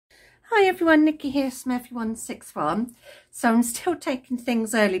Hi everyone, Nicky here, Smurfy161. So I'm still taking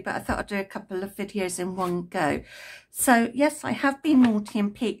things early, but I thought I'd do a couple of videos in one go. So yes, I have been naughty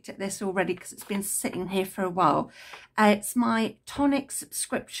and peeked at this already because it's been sitting here for a while. It's my Tonic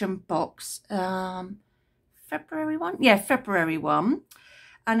subscription box, February one? Yeah, February one.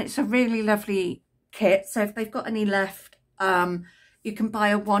 And it's a really lovely kit. So if they've got any left, you can buy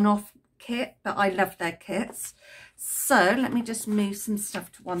a one-off kit, but I love their kits. So let me just move some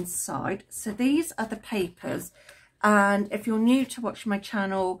stuff to one side. So these are the papers, and if you're new to watching my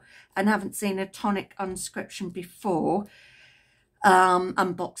channel and haven't seen a Tonic unscription before,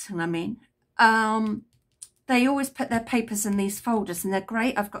 unboxing I mean, they always put their papers in these folders and they're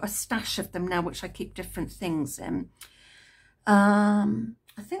great. I've got a stash of them now which I keep different things in. I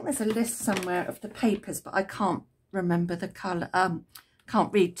think there's a list somewhere of the papers, but I can't remember the colour.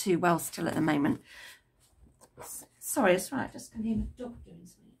 Can't read too well still at the moment. Sorry, it's right. Just can hear my dog doing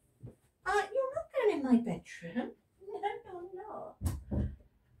something. You're not going in my bedroom. No, I'm not.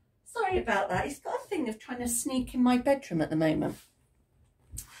 Sorry about that. He's got a thing of trying to sneak in my bedroom at the moment.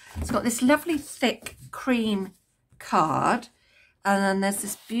 It's got this lovely thick cream card, and then there's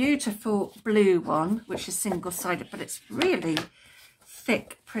this beautiful blue one, which is single-sided, but it's really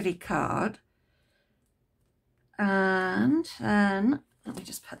thick, pretty card. And then let me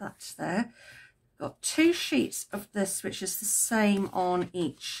just put that there. Got two sheets of this, which is the same on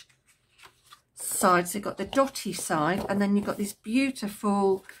each side. So you've got the dotty side, and then you've got these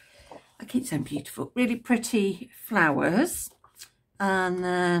beautiful, I keep saying beautiful, really pretty flowers. And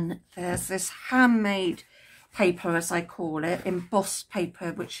then there's this handmade paper, as I call it, embossed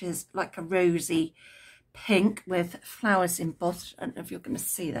paper, which is like a rosy pink with flowers embossed. I don't know if you're going to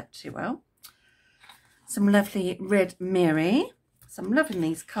see that too well. Some lovely red mirror. So I'm loving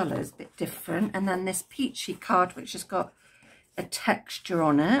these colours, a bit different. And then this peachy card, which has got a texture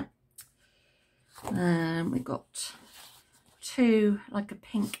on it. We've got two, like a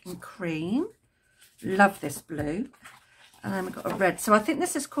pink and cream. Love this blue. And then we've got a red. So I think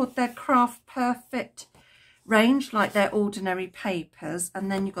this is called their Craft Perfect range, like their ordinary papers. And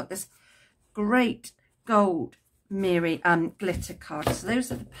then you've got this great gold mirror glitter card. So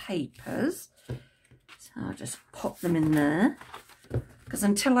those are the papers. So I'll just pop them in there. Because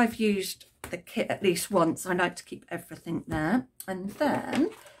until I've used the kit at least once, I like to keep everything there. And then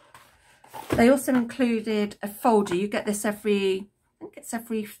they also included a folder. You get this every, I think it's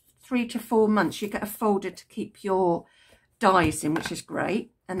every 3 to 4 months. You get a folder to keep your dies in, which is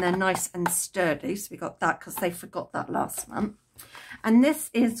great. And they're nice and sturdy. So we got that because they forgot that last month. And this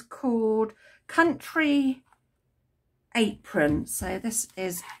is called Country Apron. So this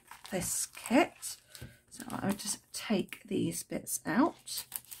is this kit. So I'll just take these bits out.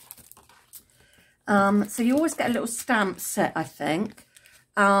 So you always get a little stamp set, I think.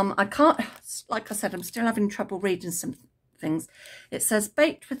 I can't, like I said, I'm still having trouble reading some things. It says,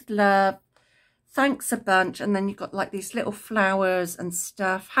 baked with love, thanks a bunch. And then you've got like these little flowers and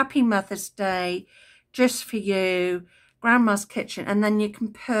stuff. Happy Mother's Day, just for you, Grandma's kitchen. And then you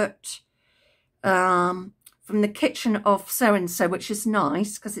can put from the kitchen of so-and-so, which is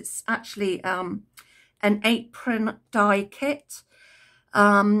nice because it's actually an apron die kit,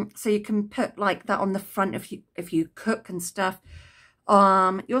 so you can put like that on the front if you cook and stuff.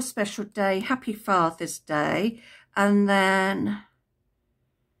 Your special day, happy Father's Day, and then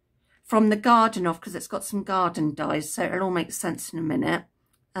from the garden off, because it's got some garden dies, so it'll all make sense in a minute.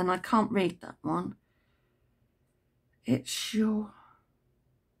 And I can't read that one. It's your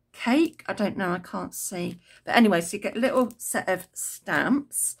cake, I don't know, I can't see, but anyway, so you get a little set of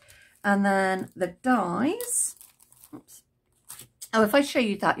stamps. And then the dies. Oops. Oh, if I show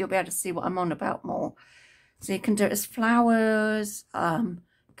you that, you'll be able to see what I'm on about more. So you can do it as flowers. You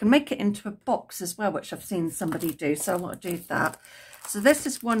can make it into a box as well, which I've seen somebody do. So I want to do that. So this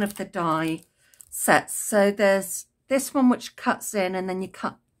is one of the die sets. So there's this one which cuts in, and then you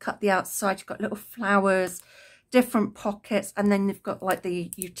cut the outside. You've got little flowers, different pockets, and then you've got like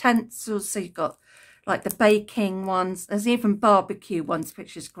the utensils. So you've got like the baking ones. There's even barbecue ones,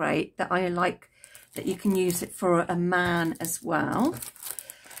 which is great, that I like, that you can use it for a man as well.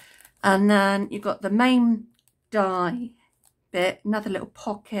 And then you've got the main die bit, another little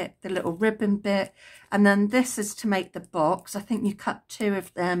pocket, the little ribbon bit, and then this is to make the box. I think you cut 2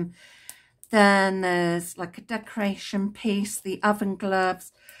 of them. Then there's like a decoration piece, the oven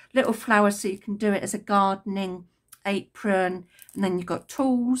gloves, little flowers, so you can do it as a gardening apron. And then you've got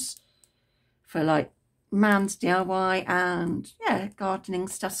tools for like man's DIY and yeah, gardening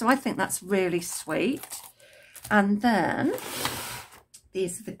stuff. So I think that's really sweet. And then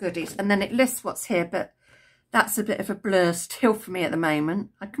these are the goodies, and then it lists what's here, but That's a bit of a blur still for me at the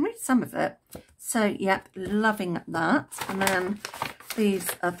moment. I can read some of it. So, yep, loving that. And then these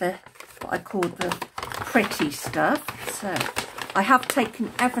are what I call the pretty stuff. So, I have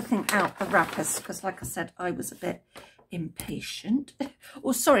taken everything out the wrappers because, like I said, I was a bit impatient.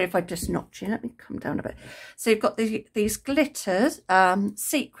 Oh, sorry if I just knocked you. Let me come down a bit. So, you've got these glitters,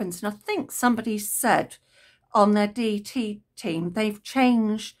 sequins. And I think somebody said on their DT team, they've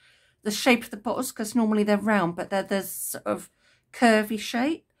changed the shape of the bottles because normally they're round, but they're this sort of curvy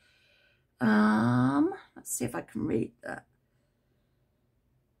shape. Let's see if I can read that.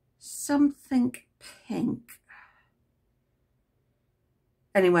 Something pink.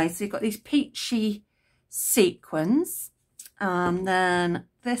 Anyway, so you've got these peachy sequins. And then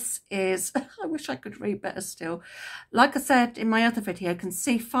this is, I wish I could read better still. Like I said in my other video, I can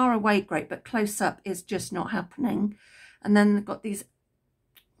see far away great, but close up is just not happening. And then they've got these,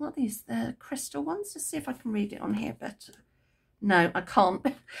 what are these? The crystal ones. Let's see if I can read it on here better. No, I can't.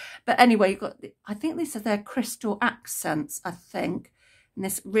 But anyway, you've got, I think these are their crystal accents, I think. In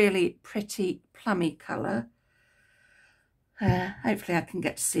this really pretty plummy colour. Hopefully I can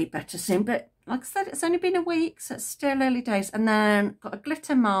get to see better soon. But like I said, it's only been a week, so it's still early days. And then got a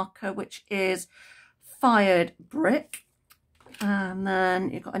glitter marker, which is Fired Brick. And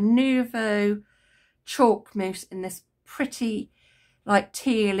then you've got a Nouveau chalk mousse in this pretty, like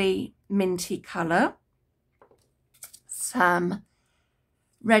tealy, minty colour. Some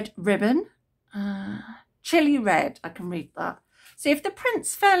red ribbon. Chili red, I can read that. See, if the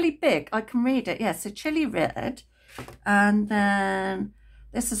print's fairly big, I can read it. Yeah, so chili red. And then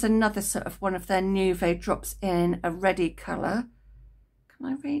this is another sort of one of their Nouveau drops in a reddy colour. Can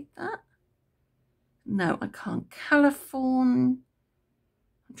I read that? No, I can't. California.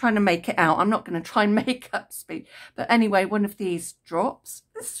 I'm trying to make it out. I'm not going to try and make up speed. But anyway, one of these drops.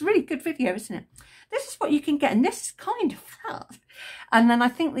 This is a really good video, isn't it? This is what you can get. And this is kind of fat. And then I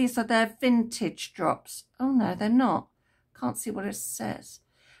think these are their vintage drops. Oh, no, they're not. Can't see what it says.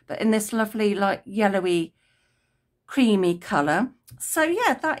 But in this lovely, like, yellowy, creamy colour. So,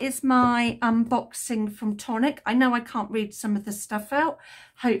 yeah, that is my unboxing from Tonic. I know I can't read some of the stuff out.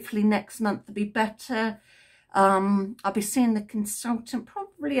 Hopefully next month will be better. I'll be seeing the consultant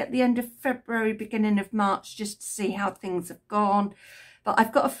probably at the end of February, beginning of March, just to see how things have gone. But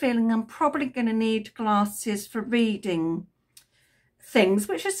I've got a feeling I'm probably going to need glasses for reading things,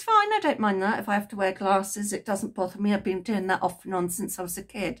 which is fine. I don't mind that. If I have to wear glasses, it doesn't bother me. I've been doing that off and on since I was a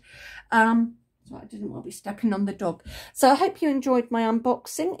kid. So I didn't want to be stepping on the dog. So I hope you enjoyed my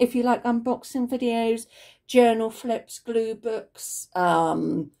unboxing. If you like unboxing videos, journal flips, glue books,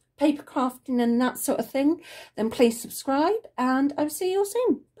 paper crafting and that sort of thing, then please subscribe and I'll see you all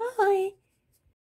soon. Bye.